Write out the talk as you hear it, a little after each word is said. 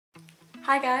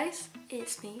Hi guys,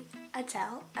 it's me,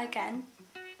 Adele, again.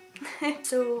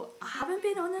 So I haven't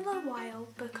been on in a while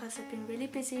because I've been really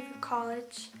busy with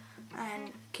college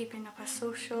and keeping up a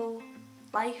social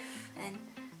life and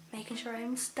making sure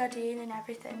I'm studying and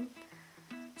everything.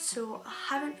 So I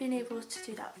haven't been able to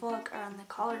do that vlog around the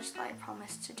college that I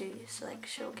promised to do. So like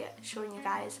showing you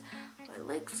guys what it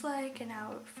looks like and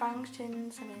how it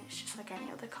functions. I mean, it's just like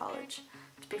any other college,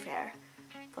 to be fair.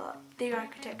 But the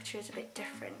architecture is a bit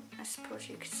different, I suppose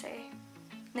you could say.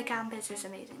 The campus is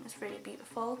amazing, it's really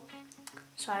beautiful.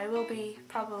 So I will be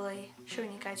probably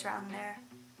showing you guys around there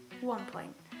at one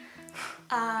point.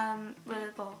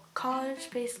 Well, college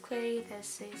basically,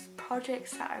 there's these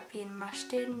projects that are being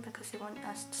rushed in because they want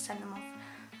us to send them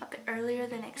off a bit earlier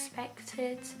than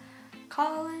expected.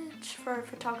 College, for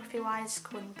photography wise, is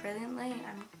going brilliantly.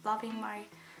 I'm loving my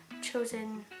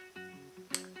chosen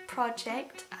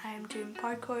project. I'm doing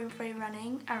parkour and free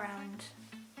running around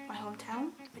my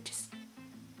hometown, which is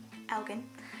Elgin,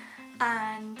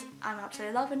 and I'm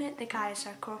absolutely loving it. The guys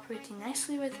are cooperating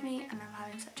nicely with me and I'm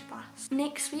having such a blast.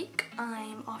 Next week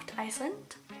I'm off to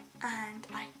Iceland and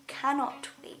I cannot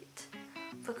wait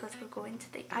because we're going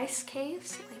to the ice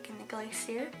caves, like in the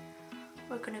glacier.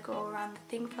 We're going to go around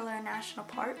the Thingvellir National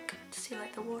Park to see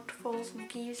like the waterfalls and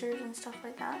the geysers and stuff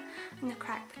like that, and the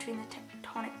crack between the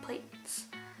tectonic plates.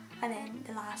 And then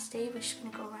the last day we're just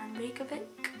going to go around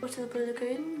Reykjavik, go to the Blue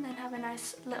Lagoon, and then have a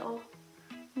nice little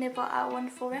nibble at a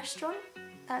wonderful restaurant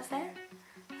that's there,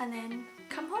 and then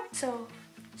come home. So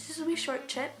this is a wee short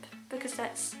trip because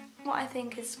that's what I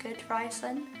think is good for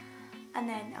Iceland. And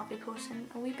then I'll be posting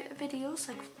a wee bit of videos,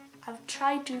 like I'll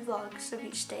try to do vlogs of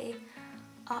each day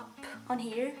up on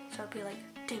here. So I'll be like,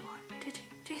 day 1, day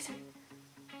 2, day 3,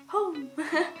 home.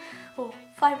 Well,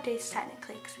 5 days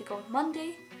technically because we go on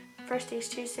Monday. First day is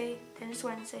Tuesday, then it's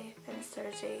Wednesday, then it's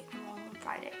Thursday, and we're on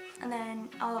Friday. And then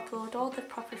I'll upload all the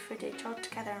proper footage all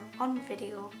together in one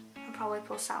video and probably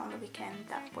post that on the weekend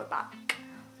that we're back.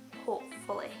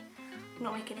 Hopefully. I'm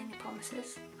not making any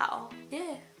promises at all.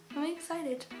 Yeah, I'm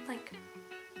excited. Like,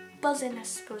 buzzing, I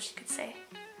suppose you could say.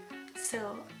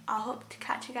 So I'll hope to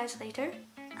catch you guys later,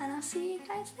 and I'll see you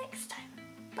guys next time.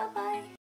 Bye bye.